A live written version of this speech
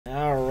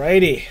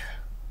Alrighty.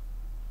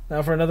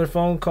 Now for another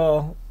phone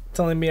call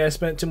telling me I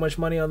spent too much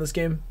money on this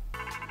game.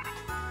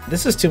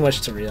 This is too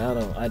much to read.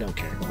 I don't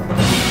care.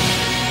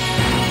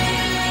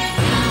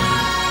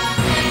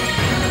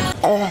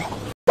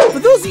 For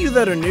those of you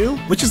that are new,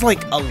 which is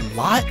like a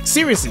lot,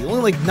 seriously,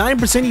 only like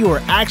 9% of you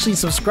are actually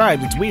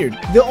subscribed. It's weird.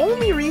 The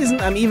only reason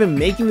I'm even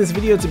making this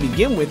video to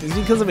begin with is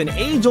because of an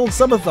age-old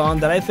subathon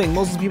that I think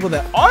most of the people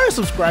that are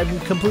subscribed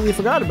completely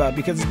forgot about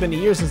because it's been a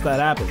year since that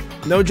happened.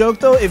 No joke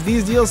though, if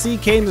these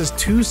DLC came as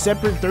two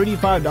separate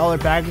 $35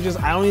 packages,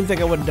 I don't even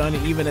think I would have done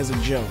it even as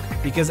a joke.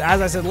 Because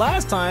as I said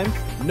last time,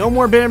 no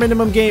more bare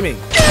minimum gaming.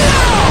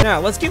 Now,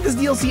 let's get this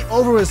DLC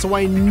over with so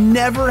I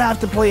never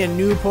have to play a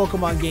new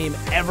Pokemon game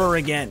ever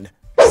again.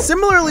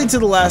 Similarly to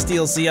the last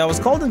DLC, I was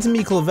called into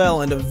meet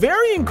Clavel and a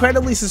very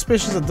incredibly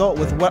suspicious adult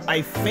with what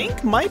I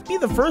think might be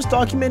the first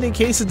documented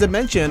case of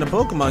dementia in a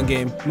Pokemon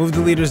game. Move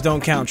deleters don't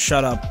count,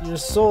 shut up. Your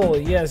soul,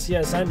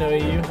 yes, I know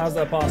you. How's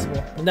that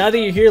possible? Now that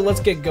you're here,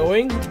 let's get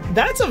going.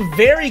 That's a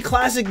very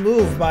classic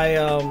move by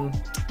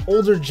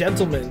older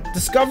gentlemen.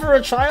 Discover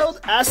a child,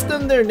 ask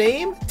them their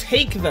name,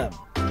 take them.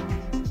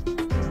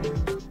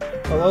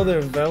 Hello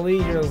there, Veli.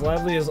 You're as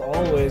lively as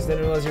always.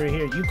 Didn't realize you were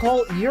here.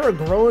 You're a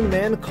grown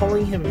man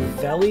calling him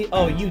Veli?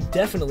 Oh, you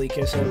definitely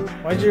kiss him.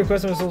 Why did you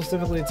request him so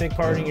specifically to take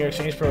part in your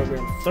exchange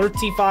program?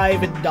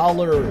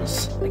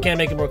 $35. I can't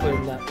make it more clear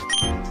than that.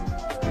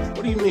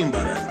 What do you mean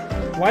by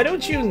that? Why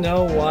don't you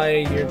know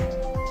why you're...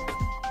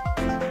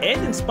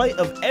 And in spite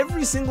of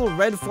every single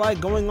red flag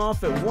going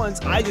off at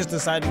once, I just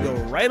decided to go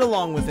right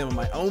along with him on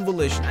my own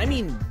volition. I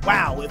mean,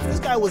 wow, if this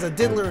guy was a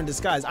diddler in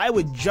disguise, I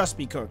would just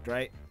be cooked,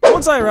 right?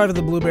 Once I arrived at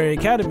the Blueberry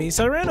Academy,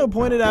 Cyrano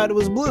pointed out it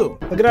was blue.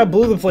 Look at how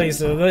blue the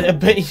place is. I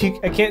bet you,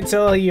 I can't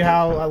tell you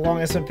how long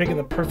I spent picking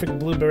the perfect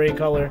blueberry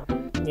color.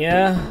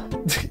 Yeah.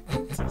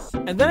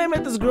 And then I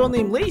met this girl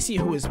named Lacey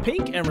who is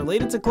pink and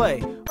related to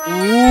Clay.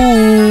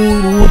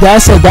 Ooh,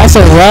 that's a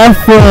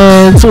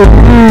reference. Ooh.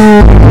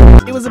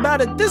 It was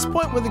about at this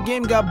point where the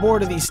game got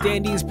bored of these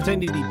standees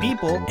pretending to be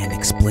people and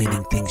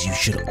explaining things you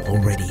should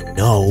already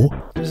know.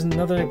 There's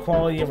another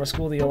quality of our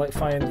school that you'll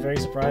find very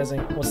surprising.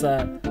 What's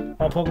that?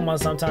 All Pokemon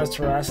sometimes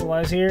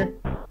terrestrialize here?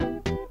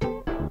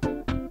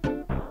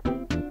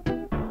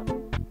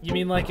 You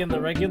mean like in the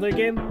regular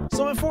game?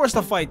 So it forced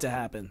a fight to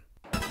happen.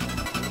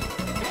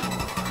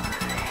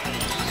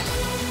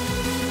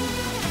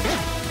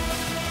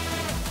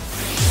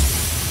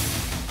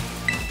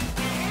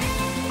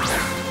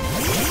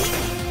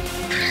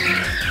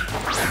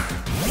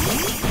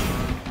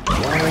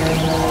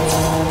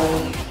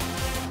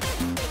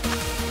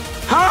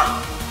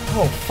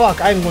 Oh fuck,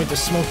 I'm going to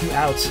smoke you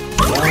out.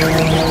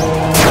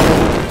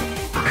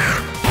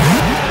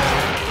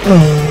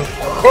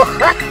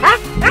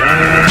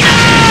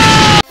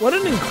 What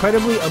an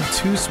incredibly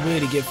obtuse way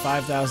to get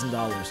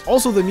 $5,000.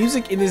 Also, the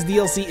music in this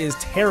DLC is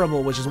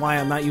terrible, which is why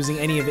I'm not using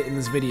any of it in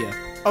this video.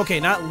 Okay,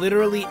 not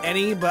literally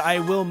any, but I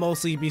will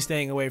mostly be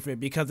staying away from it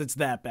because it's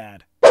that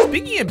bad.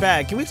 Speaking of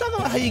bad, can we talk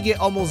about how you get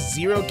almost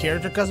zero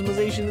character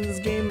customization in this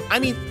game? I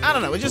mean, I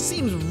don't know, it just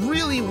seems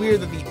really weird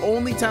that the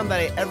only time that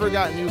I ever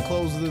got new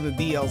clothes was in the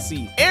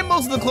DLC. And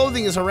most of the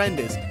clothing is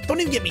horrendous.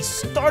 Don't even get me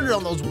started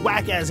on those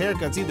whack-ass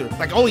haircuts either.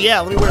 Like, oh yeah,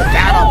 let me wear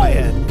that on my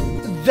head.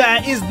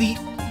 That is the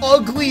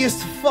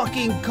ugliest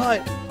fucking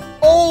cut.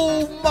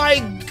 Oh my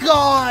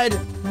god!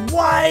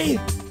 Why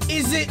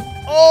is it...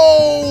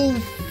 Oh...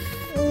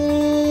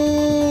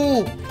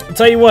 Ooh. I'll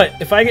tell you what,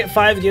 if I get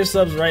 5 gift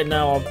subs right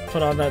now, I'll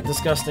put on that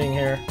disgusting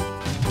hair.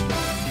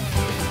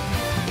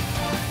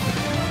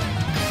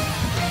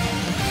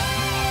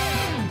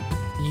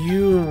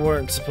 You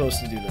weren't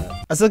supposed to do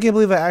that. I still can't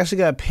believe I actually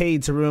got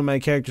paid to ruin my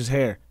character's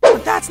hair.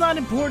 But that's not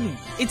important.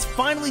 It's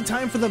finally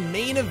time for the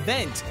main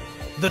event,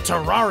 the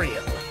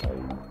Terrarium.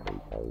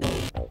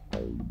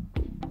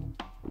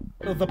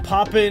 Oh, the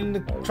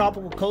Poppin'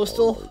 Tropical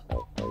Coastal.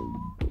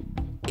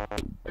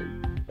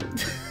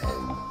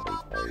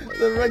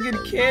 The Rugged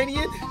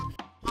Canyon.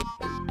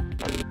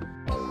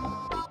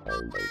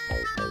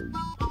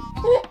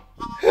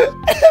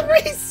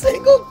 Every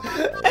single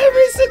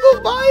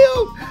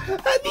biome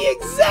had the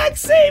exact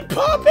same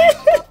Poppin'.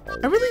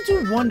 I really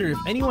do wonder if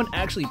anyone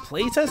actually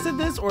playtested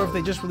this or if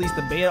they just released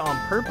the beta on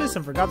purpose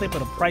and forgot they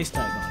put a price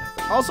tag on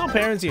it. Also,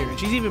 Parent's here, and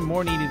she's even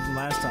more needed than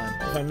last time.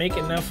 If I make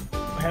enough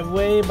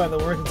headway by the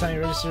working time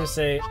register,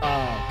 say,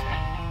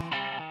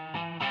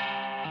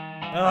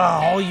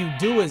 all you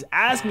do is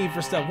ask me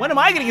for stuff. When am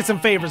I gonna get some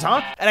favors,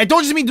 huh? And I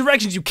don't just mean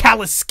directions, you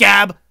callous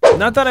scab!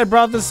 Not that I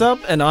brought this up,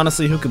 and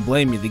honestly, who could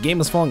blame me? The game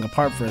was falling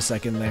apart for a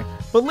second there.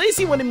 But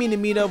Lacey wanted me to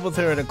meet up with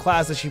her at a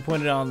class that she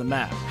pointed out on the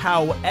map.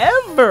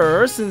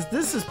 However, since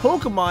this is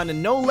Pokemon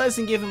and no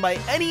lesson given by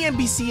any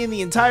NPC in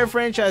the entire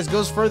franchise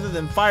goes further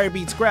than Fire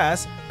Beats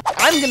Grass,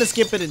 I'm gonna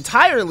skip it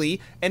entirely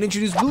and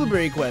introduce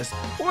Blueberry Quests,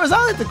 or as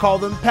I like to call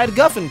them,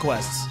 Padguffin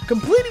Quests.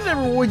 Completing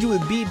them rewards you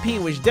with BP,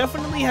 which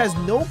definitely has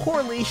no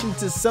correlation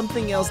to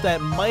something else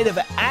that might have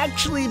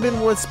actually been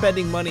worth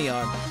spending money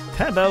on.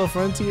 That Battle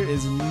Frontier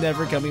is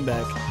never coming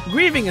back.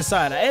 Grieving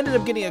aside, I ended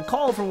up getting a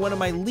call from one of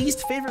my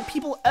least favorite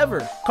people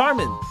ever,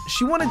 Carmen.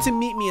 She wanted to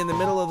meet me in the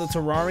middle of the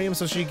terrarium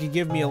so she could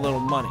give me a little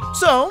money.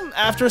 So,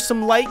 after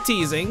some light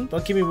teasing,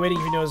 don't keep me waiting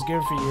if you know it's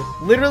good for you.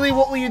 Literally,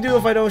 what will you do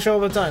if I don't show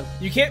up on time?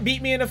 You can't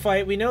beat me in a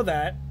fight, we know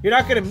that. You're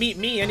not gonna meet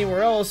me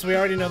anywhere else, we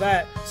already know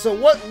that. So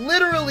what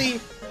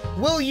literally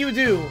will you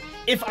do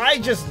if I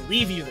just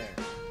leave you there?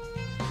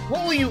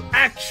 What will you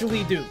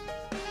actually do?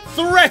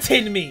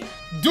 Threaten me!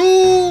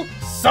 Do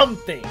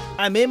something!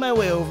 I made my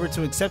way over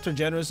to accept her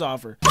generous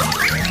offer.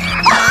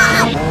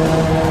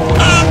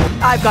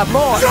 I've got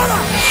more. Shut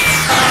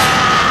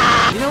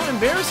up! You know,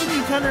 embarrassing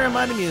you kind of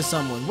reminded me of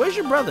someone. Where's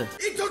your brother?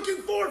 It took you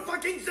 4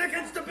 fucking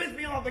seconds to piss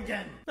me off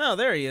again. Oh,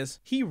 there he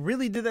is. He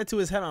really did that to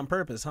his head on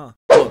purpose, huh?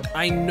 Look,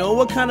 I know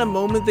what kind of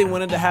moment they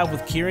wanted to have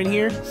with Kieran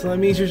here. So that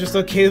means you're just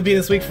okay with being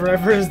this weak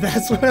forever? Is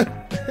that's what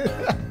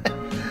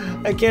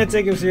I can't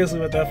take him seriously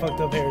with that fucked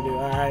up hairdo.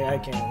 I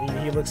can't.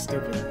 He looks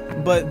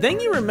stupid. But then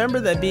you remember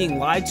that being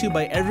lied to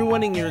by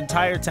everyone in your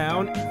entire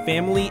town,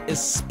 family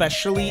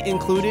especially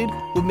included,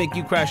 would make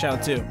you crash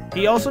out too.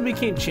 He also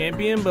became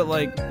champion, but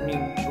like, I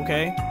mean,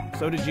 okay,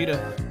 so did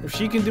Jita. If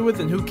she can do it,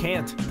 then who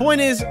can't?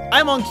 Point is,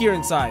 I'm on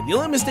Kieran's side. The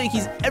only mistake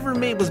he's ever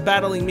made was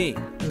battling me.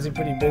 He's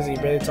pretty busy,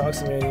 barely talks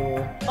to me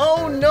anymore.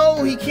 Oh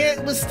no, he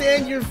can't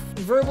withstand your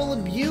verbal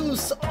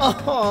abuse.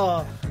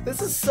 Oh. This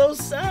is so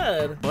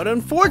sad. But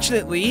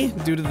unfortunately,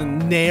 due to the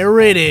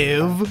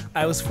narrative,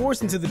 I was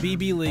forced into the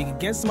BB League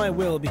against my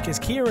will because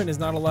Kieran is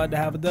not allowed to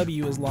have a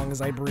W as long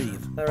as I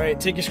breathe. All right,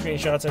 take your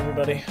screenshots,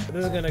 everybody.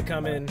 This is gonna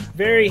come in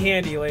very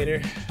handy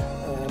later.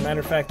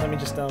 Matter of fact, let me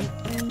just,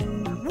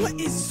 What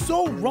is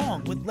so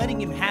wrong with letting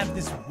him have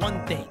this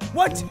one thing?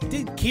 What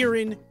did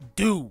Kieran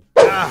do?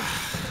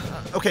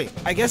 Okay,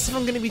 I guess if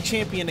I'm gonna be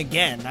champion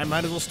again, I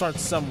might as well start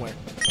somewhere.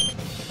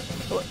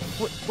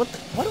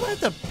 What do I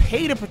have to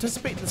pay to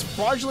participate in this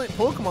fraudulent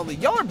Pokemon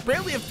League? Y'all are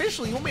barely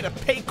official. You want me to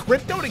pay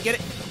crypto to get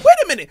it? Wait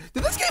a minute.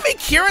 Did this game make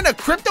Kieran a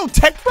crypto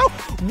tech bro?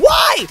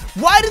 Why?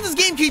 Why did this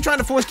game keep trying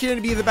to force Kieran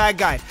to be the bad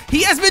guy?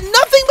 He has been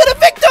nothing but a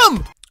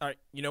victim. All right,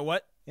 you know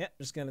what? Yeah,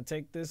 just gonna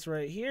take this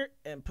right here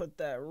and put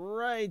that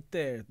right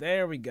there.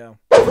 There we go.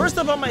 First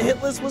up on my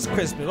hit list was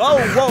Crispin. Oh,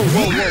 whoa.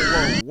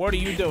 What are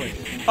you doing?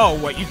 Oh,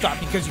 what, you thought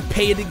because you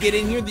paid to get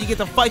in here that you get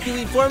to fight the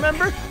Elite Four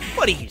member?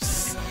 What are you,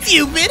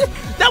 stupid?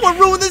 That would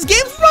ruin this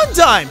game's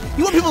runtime.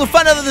 You want people to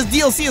find out that this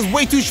DLC is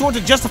way too short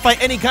to justify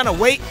any kind of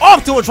wait?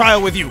 Off to a trial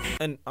with you.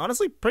 And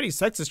honestly, pretty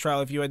sexist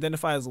trial if you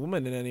identify as a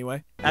woman in any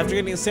way. After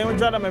getting a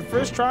sandwich right on my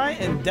first try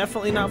and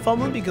definitely not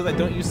fumbling because I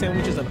don't use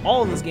sandwiches at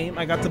all in this game,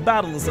 I got to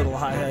battle this little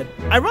hothead.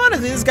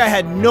 Ironically, this guy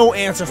had no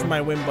answer for my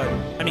win button.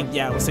 I mean,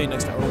 yeah, I was sitting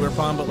next to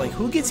Ogerpon, but like,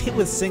 who gets hit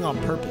with Sing on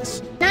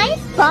purpose?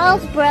 Nice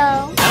balls,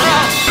 bro.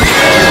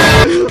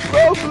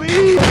 Bro,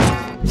 please.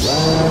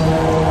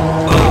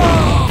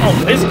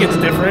 Oh, this gets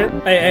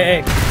different.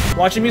 Hey.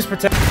 Watch him use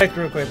Protect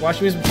real quick. Watch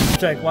him use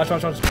Protect. Watch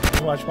this.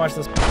 Watch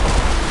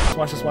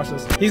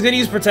this. He's gonna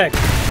use Protect.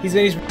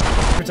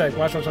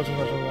 Watch.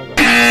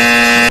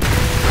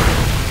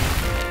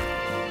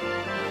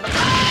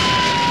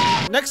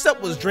 Next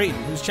up was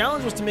Drayton, whose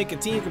challenge was to make a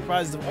team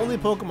comprised of only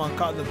Pokemon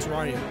caught in the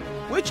terrarium,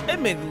 which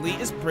admittedly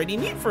is pretty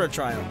neat for a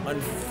trial.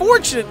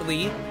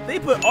 Unfortunately, they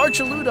put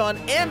Archaludon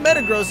and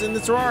Metagross in the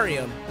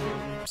terrarium.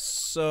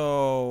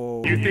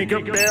 So... You think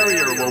a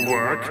barrier will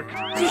work?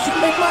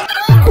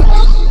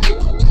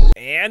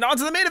 And on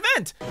to the main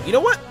event! You know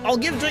what? I'll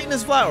give Drayton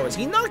his flowers.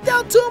 He knocked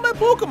out 2 of my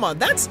Pokemon.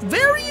 That's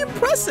very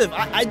impressive.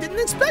 I didn't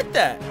expect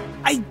that.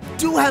 I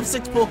do have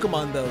 6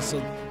 Pokemon though,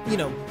 so, you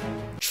know,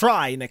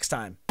 try next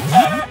time.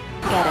 Get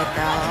it,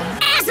 girl.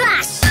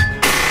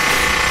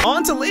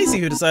 On to Lacey,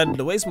 who decided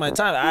to waste my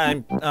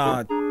time.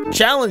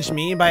 Challenged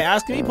me by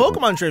asking me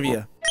Pokemon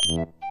trivia.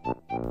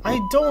 I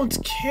don't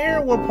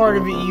care what part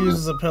of it you use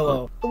as a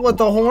pillow. What,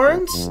 the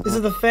horns? Is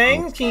it the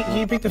fangs? Can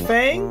you pick the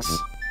fangs?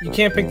 You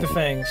can't pick the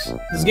fangs.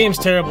 This game's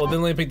terrible. It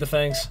didn't let me pick the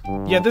fangs.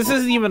 Yeah, this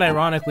isn't even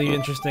ironically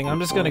interesting. I'm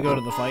just gonna go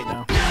to the fight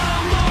now.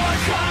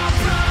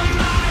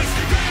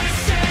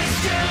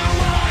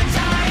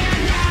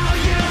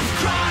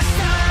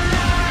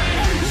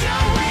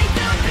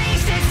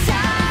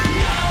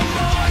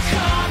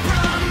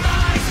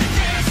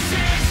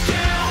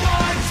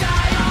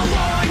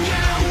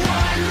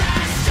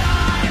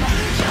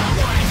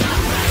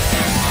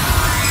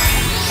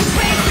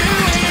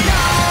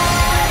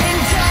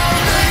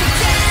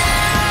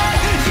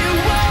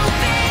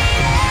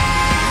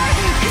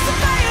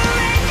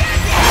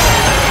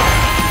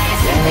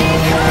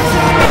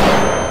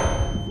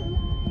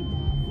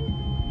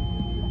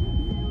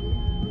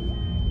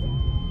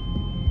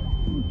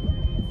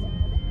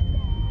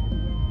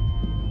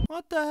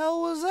 What the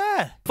hell was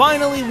that?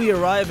 Finally, we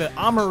arrive at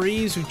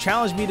Amaris, who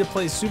challenged me to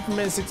play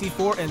Superman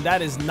 64, and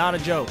that is not a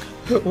joke.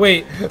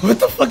 Wait, what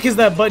the fuck is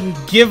that button?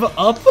 Give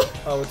up?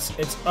 Oh,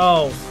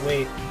 oh,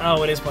 wait.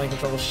 Oh, it is playing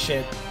control.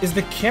 Shit. Is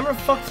the camera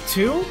fucked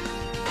too?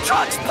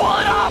 Trucks, pull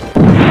it up!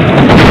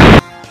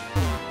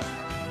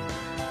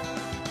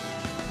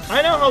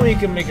 I know how we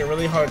can make a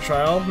really hard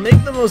trial.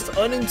 Make the most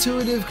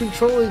unintuitive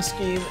controlling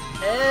scheme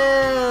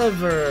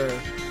ever.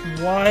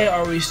 Why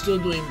are we still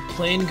doing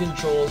plane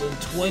controls in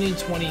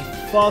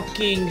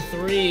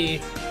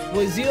 2023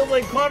 when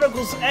Xenoblade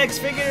Chronicles X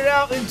figured it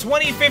out in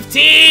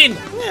 2015?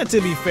 Yeah, to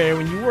be fair,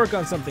 when you work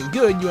on something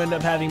good, you end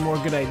up having more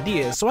good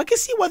ideas, so I can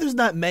see why there's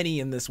not many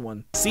in this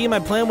one. See, my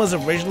plan was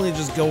originally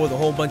just go with a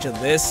whole bunch of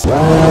this,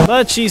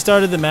 but she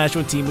started the match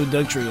with Team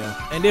Doug Trio.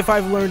 And if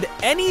I've learned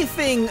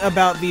anything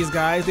about these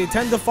guys, they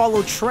tend to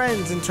follow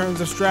trends in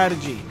terms of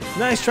strategy.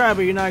 Nice try,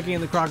 but you're not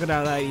getting the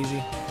crocodile that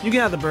easy. You can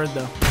have the bird,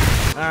 though.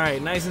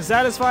 Alright, nice and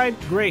satisfied?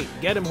 Great.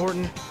 Get him,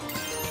 Horton.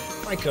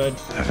 I could.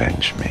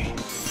 Avenge me.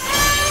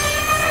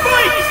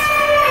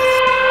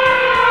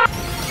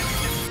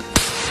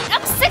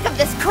 I'm sick of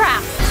this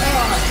crap!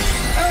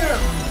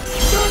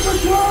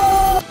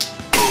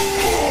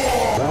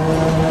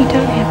 You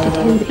don't have to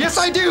do this. Yes,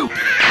 I do!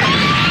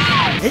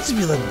 They just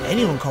be letting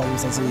anyone call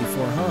themselves Elite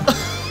Four, huh?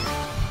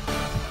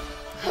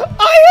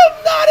 I am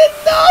not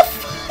enough!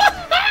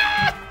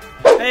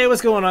 Hey,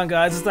 what's going on,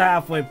 guys? It's the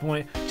halfway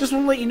point. Just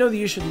want to let you know that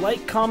you should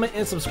like, comment,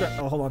 and subscribe.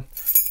 Oh, hold on.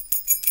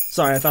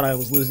 Sorry, I thought I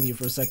was losing you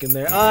for a second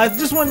there. I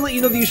just wanted to let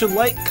you know that you should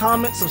like,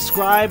 comment,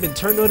 subscribe, and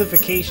turn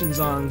notifications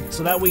on,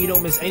 so that way you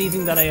don't miss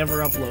anything that I ever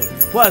upload.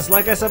 Plus,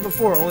 like I said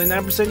before, only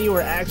 9% of you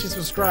are actually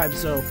subscribed,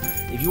 so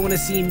if you want to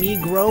see me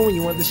grow and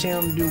you want this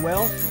channel to do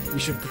well, you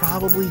should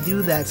probably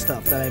do that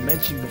stuff that I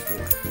mentioned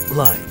before.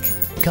 Like,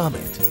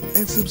 comment,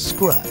 and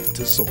subscribe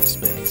to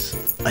Solsspace.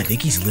 I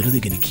think he's literally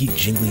gonna keep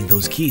jingling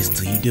those keys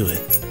until you do it.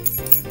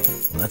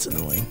 Well, that's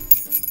annoying.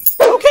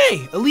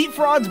 Okay, Elite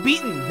Fraud's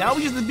beaten. Now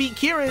we just have to beat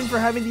Kieran for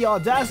having the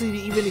audacity to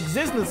even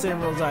exist in the same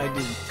roles I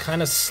do.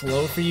 Kinda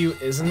slow for you,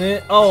 isn't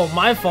it? Oh,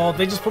 my fault.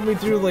 They just put me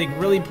through, like,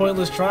 really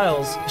pointless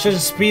trials.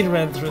 Should've speed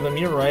ran through them,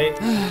 you're right.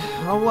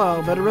 Oh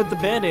well, better rip the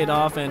band-aid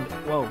off and...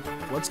 Whoa,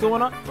 what's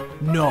going on?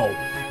 No.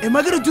 Am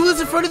I gonna do this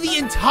in front of the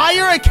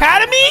entire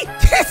academy?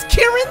 Is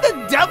Kieran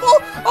the devil?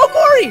 Oh,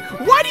 Mori,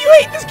 why do you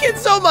hate this kid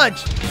so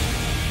much?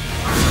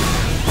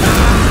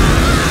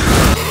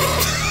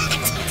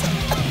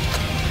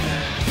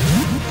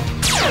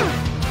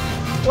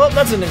 Well,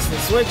 that's an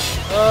instant switch.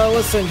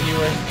 Let's send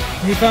you in.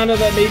 He found out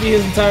that maybe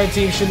his entire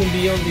team shouldn't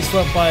be able to be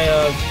swept by,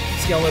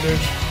 Skeletor.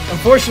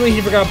 Unfortunately,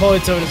 he forgot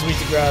Politoad is weak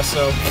to grass,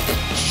 so...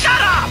 Shut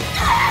up!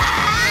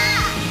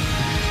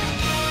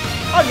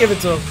 I'll give it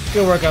to him.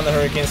 Good work on the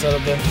Hurricane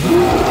setup there.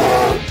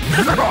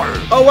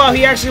 Oh wow,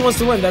 he actually wants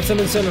to win. That's him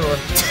and Incineroar.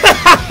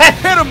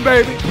 Hit him,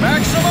 baby.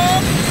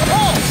 Maximum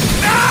pulse!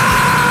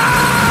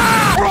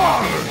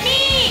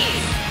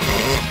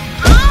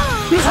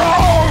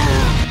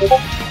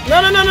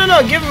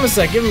 No, give him a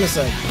sec, give him a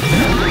sec.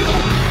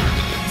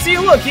 See,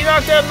 look, he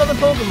knocked out another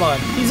Pokemon.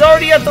 He's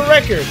already at the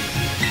record.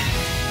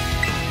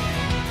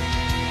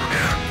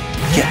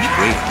 Get me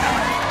waiting.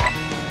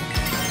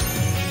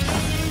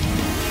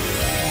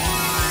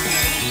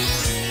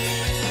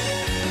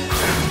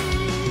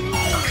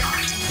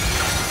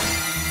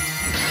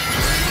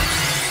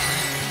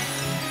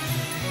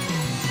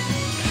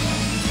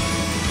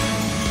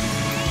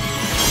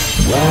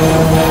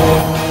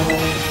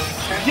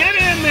 Get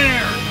in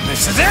there!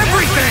 This is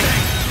everything!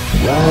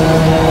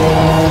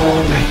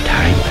 My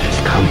time has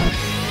come.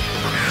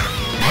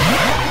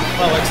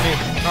 Oh, XD.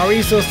 Are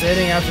we still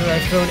standing after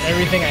I've thrown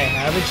everything I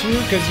have at you?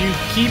 Because you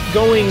keep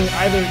going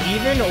either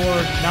even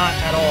or not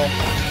at all.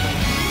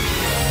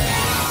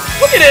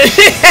 Look at it!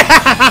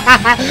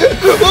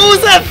 What was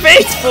that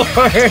face for?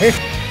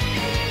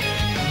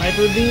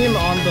 Hyper Beam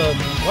on the...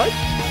 What?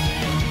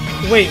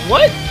 Wait,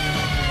 what?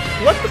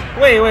 What the...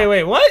 Wait,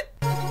 what?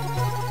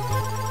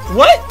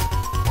 What?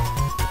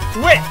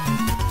 Wait.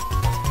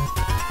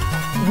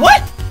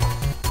 What?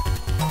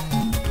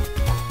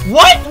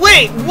 What?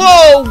 Wait,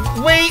 whoa,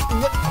 wait,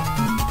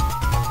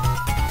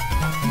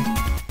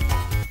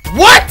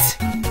 what?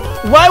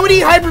 Why would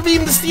he Hyper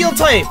Beam the Steel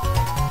type?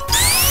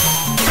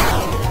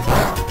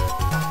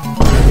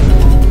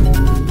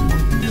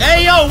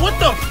 Hey, yo, what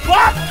the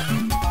fuck?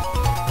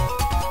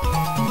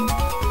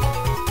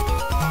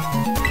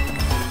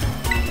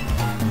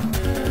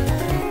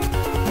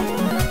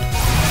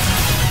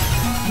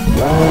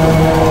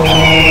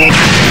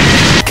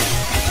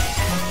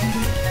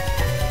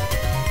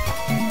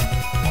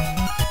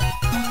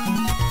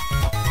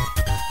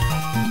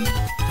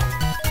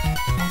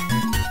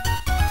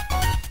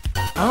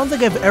 I don't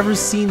think I've ever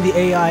seen the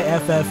AI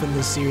FF in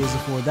this series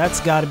before.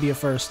 That's gotta be a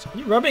first.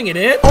 You rubbing it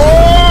in?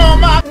 Oh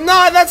my!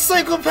 Nah, that's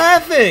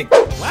psychopathic!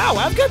 Wow,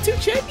 I've got 2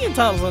 champion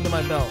titles under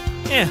my belt.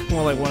 Eh,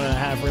 more like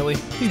 1.5 really.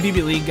 These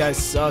BB League guys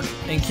suck.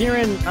 And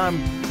Kieran, I'm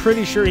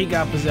pretty sure he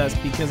got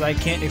possessed because I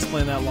can't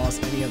explain that loss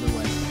any other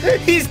way.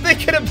 He's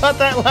thinking about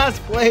that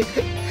last play.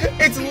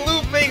 It's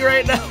looping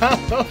right now.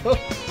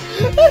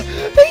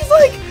 He's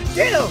like,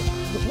 damn,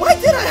 why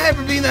did I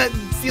Hyper Beam that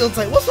Steel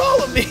type? What's wrong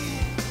with me?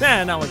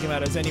 Nah, not looking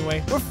at us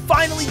anyway. We're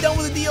finally done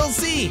with the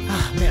DLC!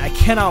 Ah, man, I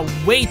cannot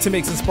wait to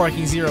make some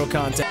Sparking Zero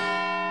content.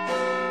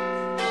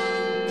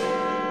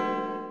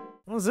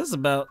 What's this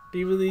about?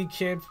 BB League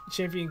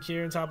Champion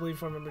Kieran, top league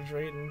 4 member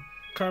Drayton.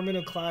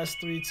 Carmen, class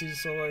 3-2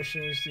 solar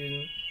exchange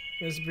student.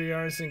 Miss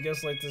Briarson,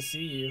 guess like to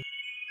see you.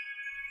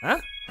 Huh?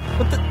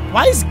 What the?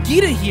 Why is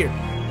Gita here?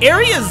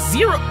 Area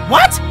 0.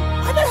 What?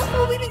 Why the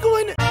hell are we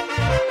going?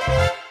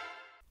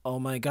 Oh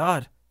my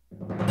god.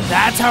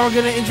 That's how we're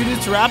gonna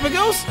introduce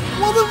Terrapagos?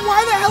 Well then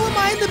why the hell am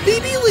I in the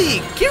BB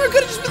League? Kira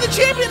could have just been the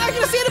champion. I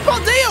could have stayed in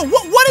Paldea.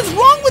 What is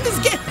wrong with this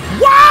game?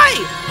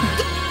 Why?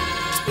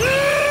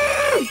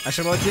 I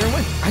should have let Kieran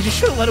win. I just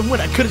should have let him win.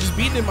 I could have just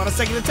beaten him on a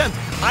second attempt.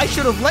 I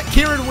should have let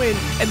Kieran win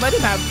and let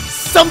him have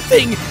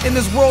something in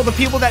this world of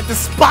people that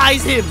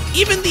despise him.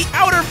 Even the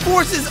outer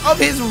forces of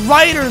his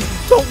writers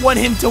don't want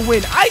him to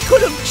win. I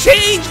could have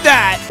changed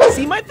that.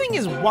 See, my thing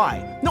is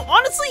why? No,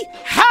 honestly,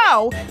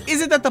 how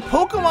is it that the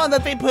Pokemon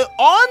that they put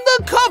on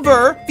the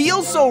cover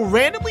feels so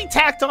randomly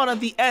tacked on at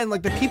the end,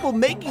 like the people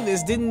making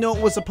this didn't know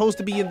it was supposed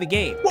to be in the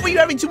game? What, were you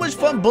having too much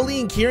fun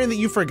bullying Kieran that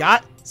you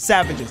forgot?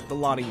 Savages, the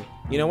lot of you.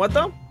 You know what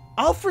though?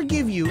 I'll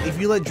forgive you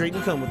if you let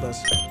Drayton come with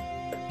us.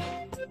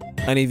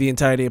 I need the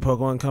entirety of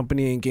Pokemon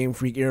Company and Game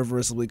Freak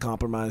irreversibly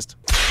compromised.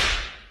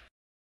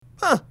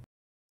 Huh.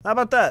 How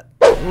about that?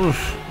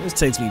 Oof, this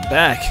takes me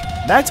back.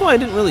 Back to when I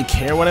didn't really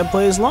care what I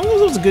played as long as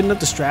it was a good enough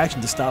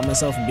distraction to stop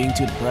myself from being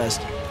too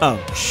depressed. Oh,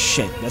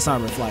 shit. That's not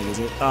a red flag, is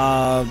it?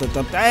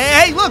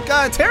 Hey, look!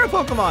 Terra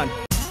Pokemon!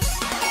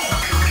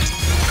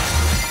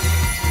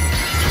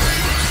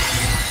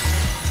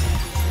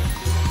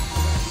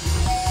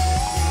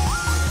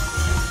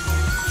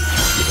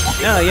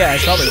 Oh yeah, I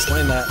should probably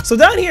explain that. So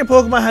down here,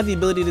 Pokemon have the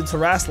ability to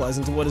terrestrialize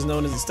into what is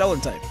known as a stellar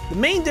type. The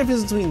main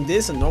difference between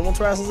this and normal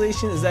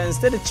terrestrialization is that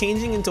instead of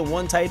changing into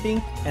one typing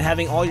and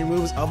having all your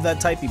moves of that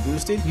type be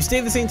boosted, you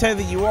stay the same type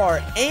that you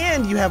are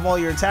and you have all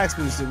your attacks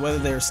boosted, whether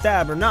they're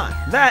stab or not.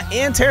 That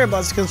and Terra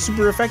Blast becomes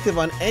super effective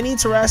on any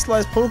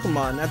terrestrialized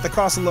Pokemon at the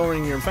cost of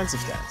lowering your offensive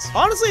stats.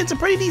 Honestly, it's a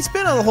pretty neat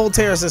spin on the whole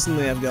Terra system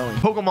they have going.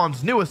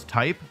 Pokemon's newest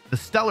type, the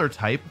stellar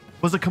type,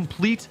 was a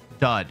complete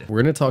dud.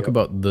 We're gonna talk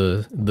about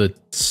the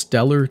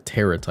stellar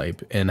Terra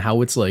type and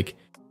how it's like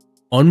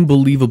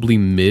unbelievably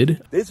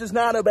mid. This is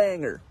not a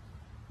banger.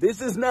 This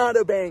is not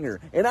a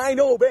banger, and I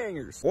know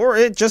bangers. Or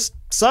it just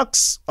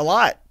sucks a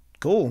lot.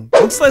 Cool.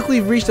 Looks like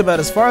we've reached about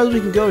as far as we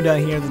can go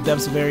down here in the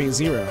depths of Area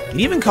 0. It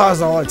even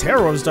caused all our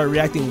Terra to start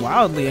reacting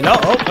wildly, and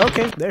oh,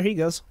 okay, there he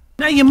goes.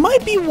 Now you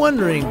might be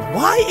wondering,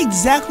 why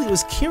exactly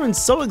was Kieran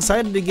so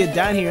excited to get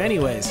down here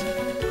anyways?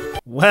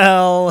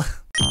 Well...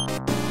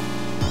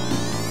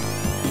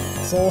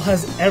 Soul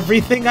has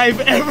everything I've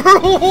ever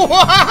wanted.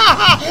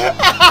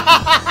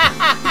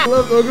 I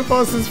love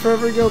Ogerpon since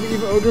forever ago, but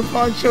even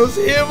Ogerpon chose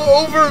him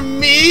over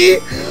me.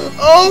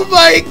 Oh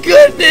my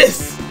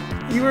goodness!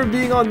 You were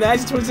being all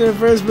nasty towards him at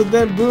first, but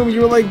then boom,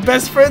 you were like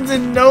best friends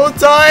in no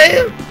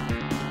time.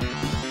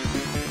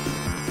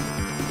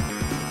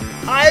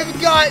 I've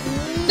got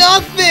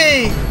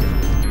nothing.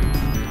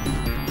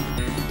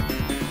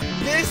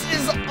 This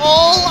is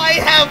all I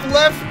have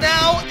left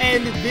now,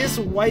 and this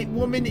white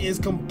woman is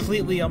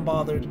completely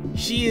unbothered.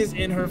 She is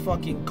in her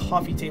fucking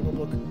coffee table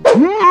book.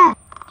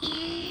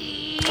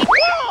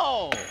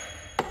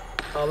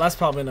 Oh, that's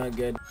probably not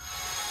good.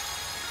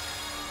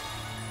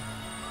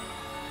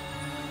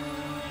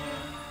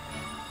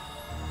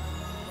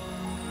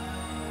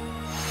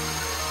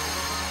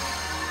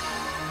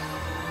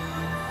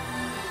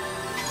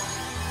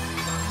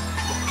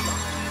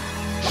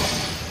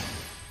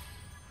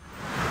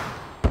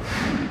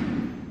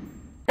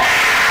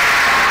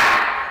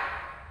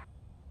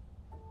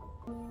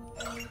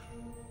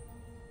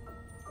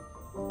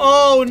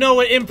 Oh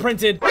no, it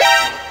imprinted.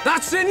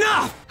 That's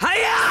enough!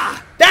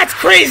 Hiya! That's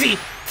crazy!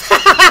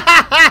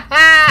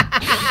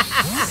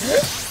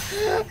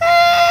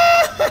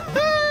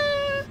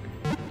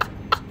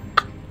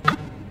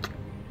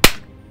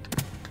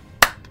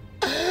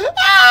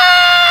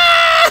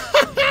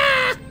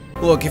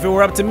 Look, if it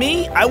were up to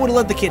me, I would have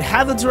let the kid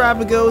have the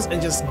Terrapagos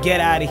and just get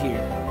out of here.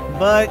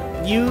 But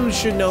you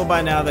should know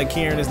by now that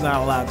Kieran is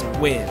not allowed to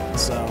win,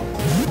 so...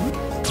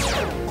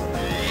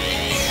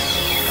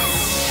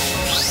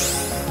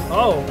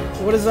 Oh,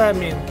 what does that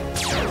mean?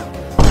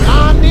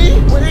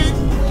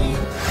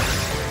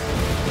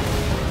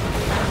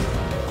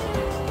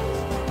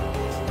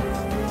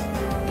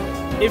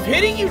 If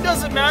hitting you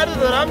doesn't matter,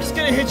 then I'm just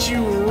gonna hit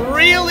you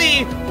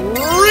really,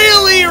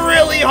 really,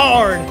 really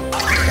hard.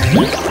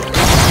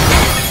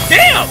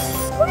 Damn!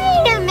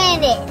 Wait a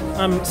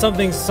minute.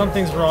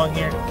 Something's wrong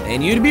here.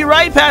 And you'd be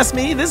right past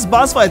me. This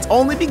boss fight's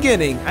only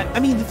beginning. I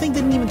mean, the thing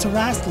didn't even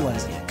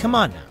terrestrialize yet. Come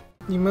on now.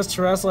 You must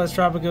terrestrialize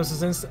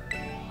Terrapagos' instant.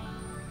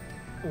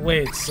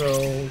 Wait,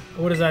 so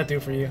what does that do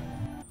for you?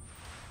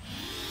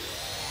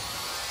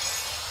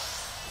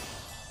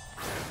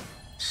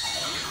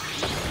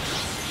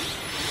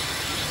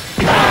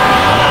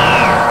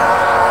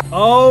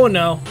 Oh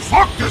no.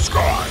 Fuck this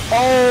guy!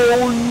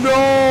 Oh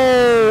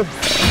no!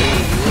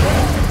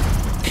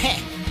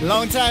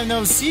 Long time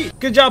no see.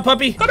 Good job,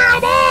 puppy. No!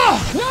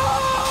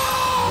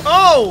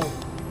 Oh!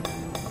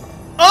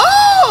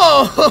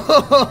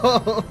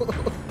 Oh!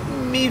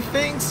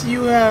 Methinks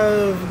you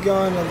have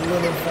gone a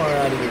little far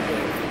out of your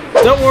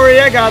way. Don't worry,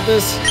 I got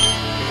this.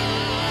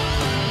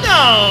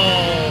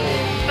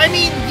 I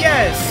mean,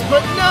 yes,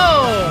 but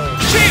no!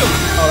 Shield!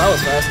 Oh, that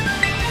was fast.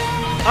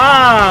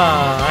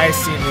 Ah, I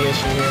see the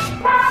issue here.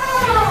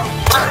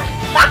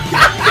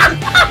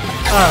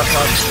 Ah,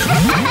 fuck.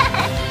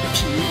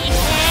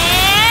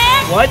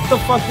 What the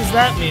fuck does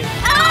that mean?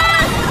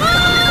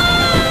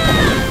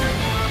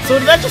 So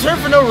did that just hurt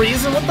for no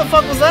reason? What the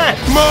fuck was that?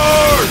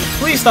 More!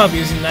 Please stop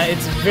using that,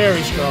 it's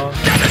very strong.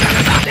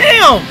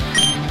 Damn!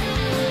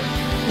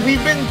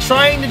 We've been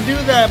trying to do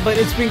that, but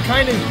it's been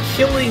kind of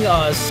killing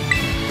us.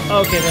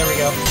 Okay, there we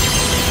go.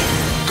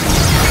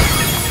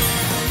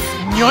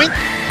 Yoink!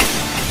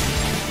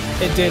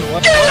 It did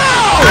what?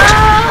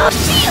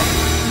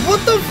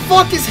 What the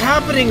fuck is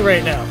happening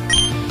right now?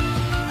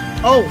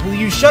 Oh, will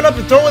you shut up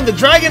and throw in the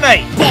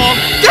Dragonite?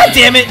 God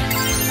damn it!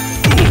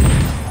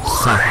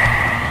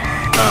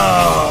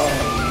 Oh.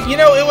 You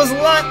know, it was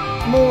a lot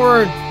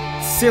more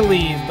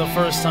silly the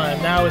first time.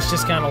 Now it's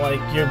just kind of like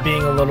you're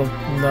being a little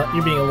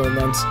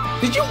nuts.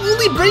 Did you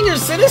only bring your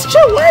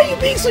Sinistcha? Why are you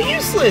being so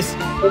useless?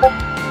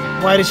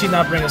 Why did she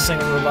not bring a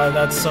single revive?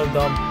 That's so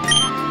dumb.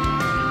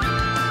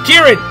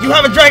 Kieran, you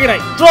have a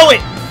Dragonite. Throw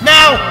it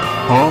now.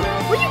 Huh?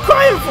 What are you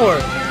crying for?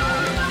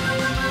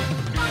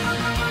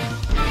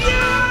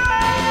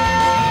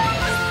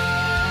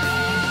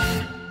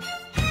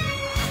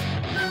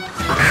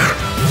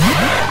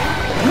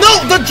 No,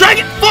 the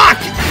dragon. Fuck.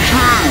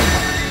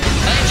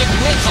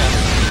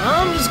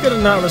 I'm just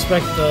gonna not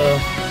respect the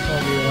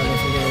 1v1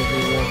 if we're gonna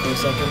reroll for a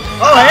second.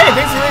 Oh, hey,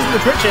 thanks for raising the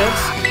crit chance.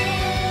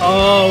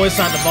 Oh, it's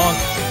time to bonk.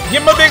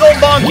 Give him a big old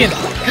bonkin.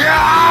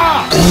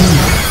 Yeah!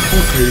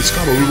 Okay, it's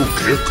got a little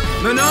kick.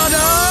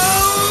 Monado!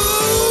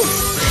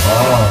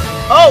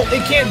 Oh,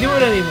 it can't do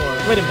it anymore.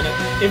 Wait a minute.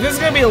 If this is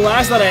gonna be the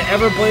last that I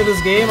ever play this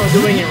game, I'm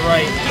doing it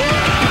right.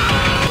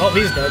 Oh,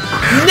 he's dead.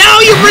 Now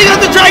you bring out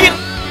the dragon!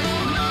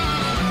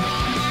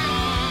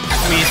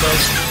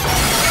 Weasels.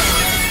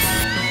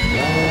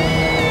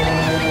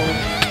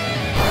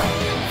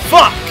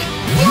 Fuck!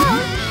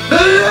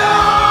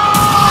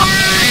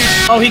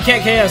 Oh, he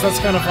can't KS. That's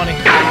kind of funny.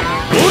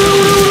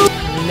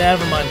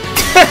 Never mind.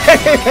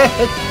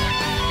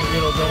 Maybe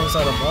it'll go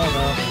inside a ball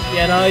now.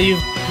 Yeah, now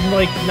you've,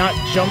 like, not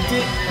jumped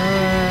it.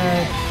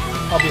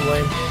 I'll be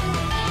lame.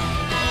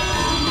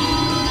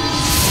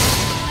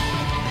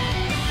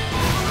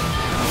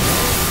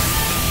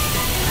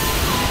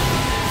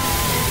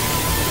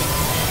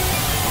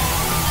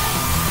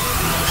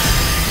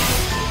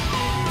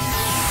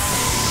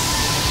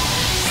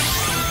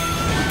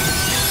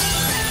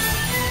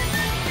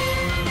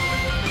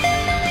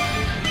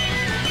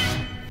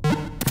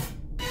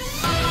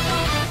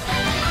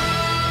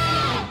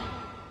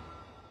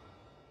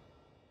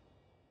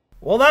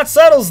 Well, that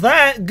settles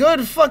that.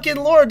 Good fucking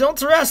lord, don't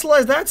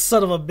terrestrialize that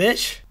son of a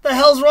bitch. The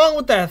hell's wrong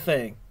with that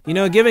thing? You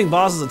know, giving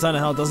bosses a ton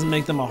of health doesn't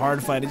make them a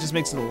hard fight, it just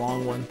makes it a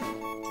long one.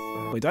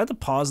 Wait, do I have to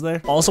pause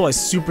there? Also, I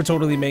super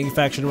totally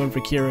manufactured one for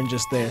Kieran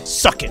just there.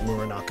 Suck it,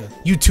 Muranaka.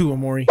 You too,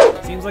 Omori.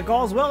 Seems like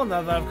all's well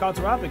now that I've caught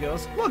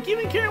Terapagos. Look,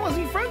 even Kieran wants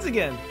to be friends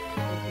again.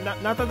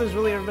 Not that there's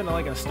really ever been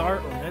like a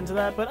start or an end to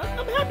that, but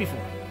I'm happy for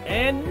him.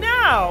 And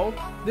now,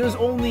 there's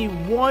only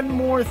one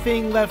more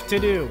thing left to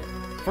do.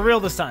 For real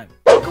this time.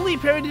 Luckily,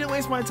 Perry didn't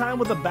waste my time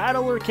with a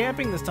battle or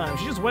camping this time.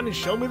 She just went and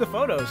showed me the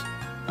photos.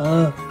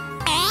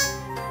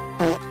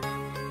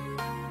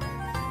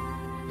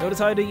 Notice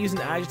how I didn't use an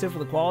adjective for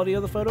the quality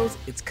of the photos?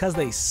 It's cause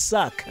they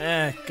suck.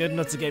 Good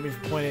enough to get me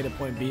from point A to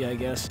point B, I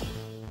guess.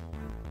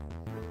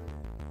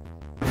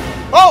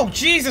 Oh,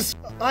 Jesus!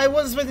 I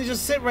wasn't supposed to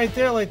just sit right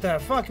there like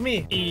that. Fuck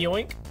me.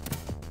 Yoink.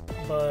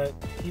 But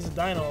he's a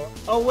dino.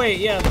 Oh, wait,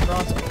 yeah, the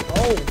Bronto.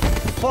 Oh,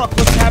 fuck,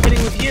 what's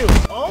happening with you?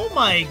 Oh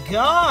my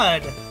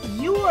god!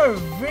 You are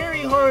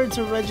very hard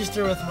to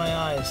register with my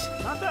eyes.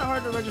 Not that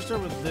hard to register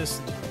with this.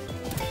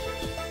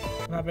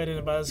 I'm happy I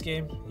didn't buy this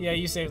game. Yeah,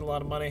 you saved a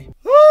lot of money.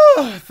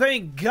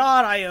 Thank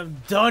God I am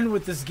done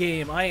with this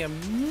game. I am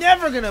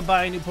never gonna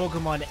buy a new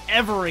Pokemon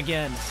ever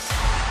again.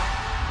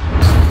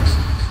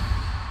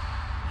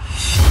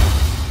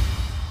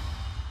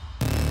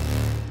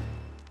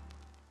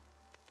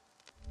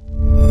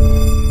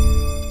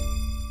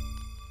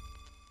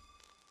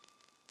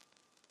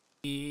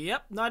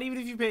 Yep, not even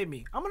if you paid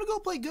me. I'm gonna go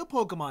play good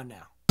Pokemon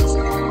now.